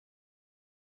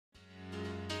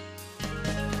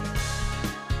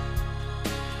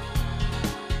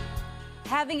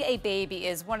Having a baby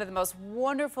is one of the most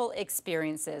wonderful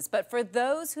experiences, but for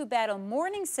those who battle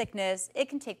morning sickness, it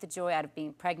can take the joy out of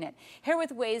being pregnant. Here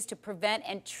with ways to prevent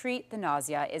and treat the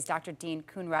nausea is Dr. Dean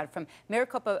Coonrod from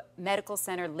Maricopa Medical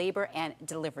Center Labor and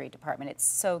Delivery Department. It's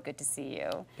so good to see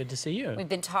you. Good to see you. We've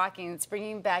been talking, it's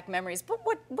bringing back memories, but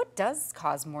what does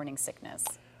cause morning sickness?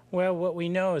 Well, what we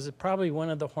know is that probably one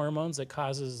of the hormones that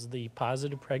causes the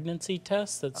positive pregnancy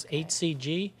test, that's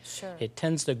HCG. Sure. It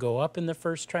tends to go up in the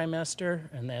first trimester,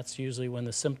 and that's usually when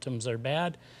the symptoms are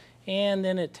bad. And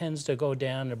then it tends to go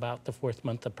down about the 4th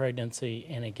month of pregnancy,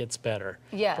 and it gets better.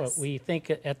 Yes. But we think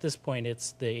at this point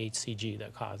it's the HCG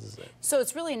that causes it. So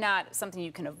it's really not something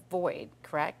you can avoid,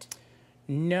 correct?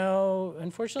 No,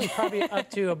 unfortunately, probably up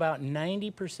to about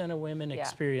 90% of women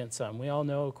experience some. We all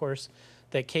know, of course,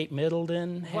 that Kate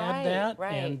Middleton had that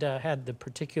and had the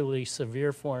particularly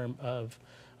severe form of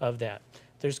that.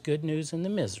 There's good news in the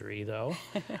misery, though.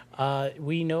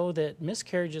 We know that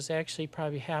miscarriages actually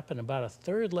probably happen about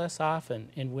 1/3 less often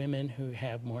in women who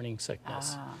have morning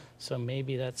sickness. So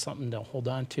maybe that's something to hold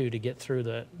on to get through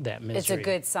that misery. It's a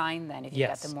good sign then if you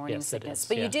got the morning sickness.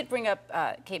 But you did bring up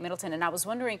Kate Middleton, and I was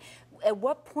wondering, at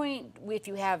what point, if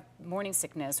you have morning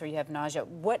sickness or you have nausea,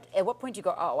 at what point do you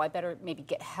go, oh, I better maybe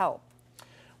get help?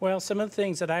 Well, some of the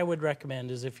things that I would recommend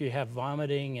is if you have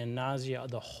vomiting and nausea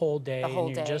the whole day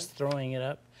and you're just throwing it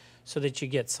up, so that you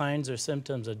get signs or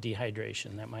symptoms of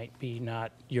dehydration. That might be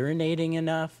not urinating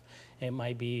enough. It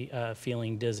might be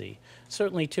feeling dizzy.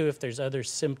 Certainly, too, if there's other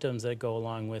symptoms that go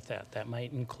along with that. That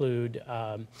might include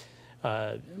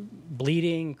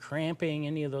bleeding, cramping,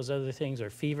 any of those other things, or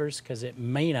fevers, because it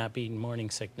may not be morning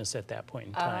sickness at that point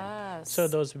in time. So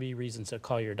those would be reasons to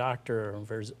call your doctor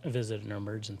or visit an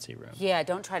emergency room. Yeah,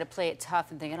 don't try to play it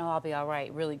tough and thinking, oh, I'll be all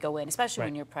right. Really go in, especially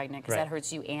when you're pregnant, because that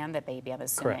hurts you and the baby, I'm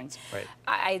assuming. Correct.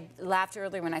 I laughed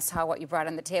earlier when I saw what you brought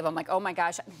on the table. I'm like, oh my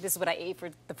gosh, this is what I ate for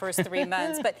the first 3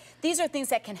 months. But these are things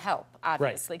that can help,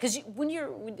 obviously, because when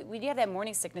you have that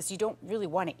morning sickness, you don't really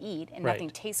want to eat, and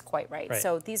nothing tastes quite right.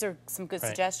 So these are some good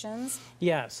suggestions?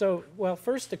 Yeah, so, well,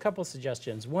 first a couple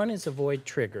suggestions. One is avoid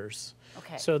triggers.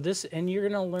 Okay. So this, and you're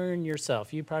going to learn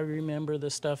yourself. You probably remember the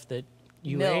stuff that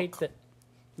you ate.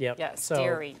 Yes,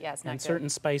 dairy, yes, not and good. certain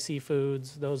spicy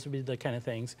foods, those would be the kind of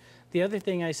things. The other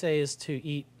thing I say is to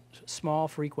eat small,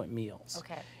 frequent meals.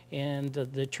 Okay. And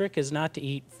the trick is not to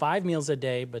eat 5 meals a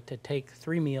day, but to take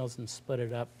 3 meals and split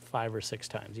it up 5 or 6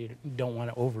 times. You don't want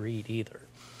to overeat either.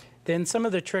 Then some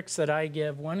of the tricks that I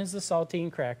give, one is the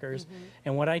saltine crackers,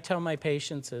 and what I tell my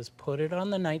patients is put it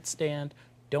on the nightstand,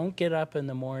 don't get up in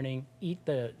the morning, eat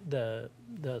the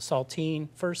saltine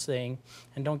first thing,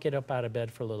 and don't get up out of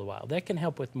bed for a little while. That can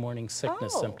help with morning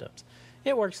sickness symptoms.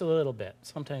 It works a little bit.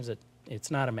 Sometimes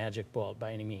it's not a magic bullet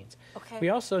by any means. We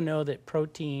also know that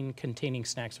protein-containing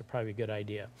snacks are probably a good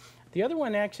idea. The other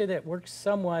one actually that works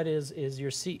somewhat is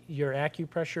your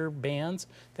acupressure bands.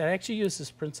 That actually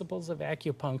uses principles of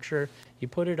acupuncture. You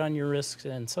put it on your wrists,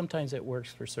 and sometimes it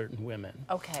works for certain women.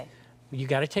 Okay. You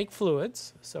got to take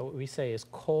fluids. So what we say is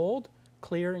cold,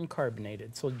 clear, and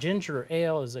carbonated. So ginger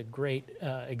ale is a great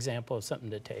example of something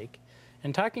to take.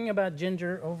 And talking about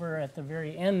ginger, over at the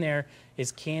very end there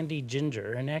is candied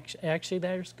ginger. And actually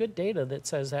there's good data that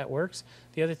says that works.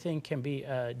 The other thing can be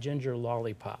a ginger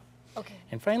lollipop. Okay.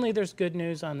 And finally, there's good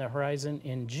news on the horizon.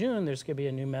 In June, there's going to be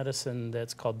a new medicine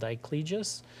that's called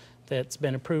diclegis that's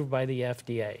been approved by the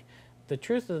FDA. The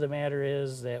truth of the matter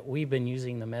is that we've been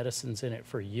using the medicines in it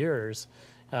for years.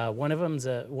 One of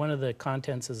the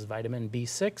contents is vitamin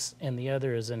B6, and the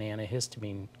other is an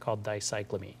antihistamine called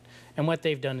dicyclamine. And what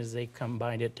they've done is they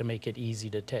combined it to make it easy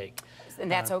to take. And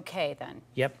that's okay then?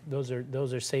 Yep, those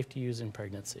are safe to use in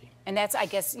pregnancy. And that's, I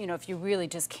guess, you know, if you really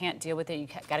just can't deal with it, you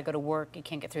got to go to work, you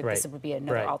can't get through, this would be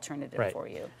another alternative for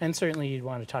you. And certainly you'd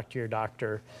want to talk to your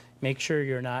doctor, make sure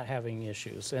you're not having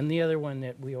issues. And the other one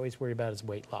that we always worry about is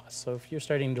weight loss. So if you're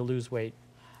starting to lose weight,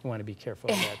 you want to be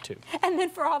careful of that too. And then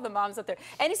for all the moms out there,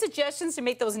 any suggestions to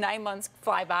make those 9 months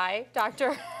fly by,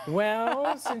 doctor?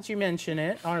 Well, since you mention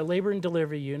it, our labor and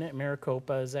delivery unit,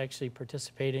 Maricopa, is actually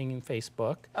participating in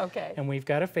Facebook. Okay. And we've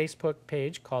got a Facebook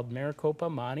page called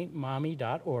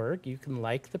maricopamommy.org. You can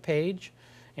like the page,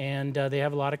 and they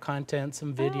have a lot of content,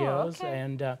 some videos,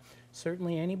 and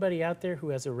certainly anybody out there who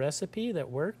has a recipe that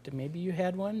worked, and maybe you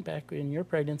had one back in your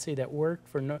pregnancy that worked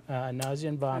for nausea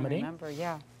and vomiting. I remember,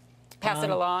 yeah. Pass it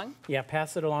along? Yeah,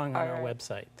 pass it along on our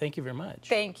website. Thank you very much.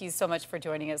 Thank you so much for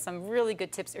joining us. Some really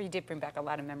good tips. You did bring back a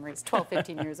lot of memories, 12,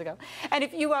 15 years ago. And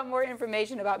if you want more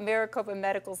information about Maricopa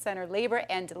Medical Center Labor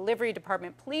and Delivery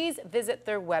Department, please visit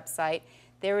their website.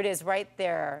 There it is right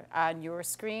there on your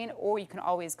screen, or you can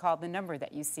always call the number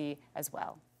that you see as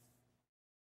well.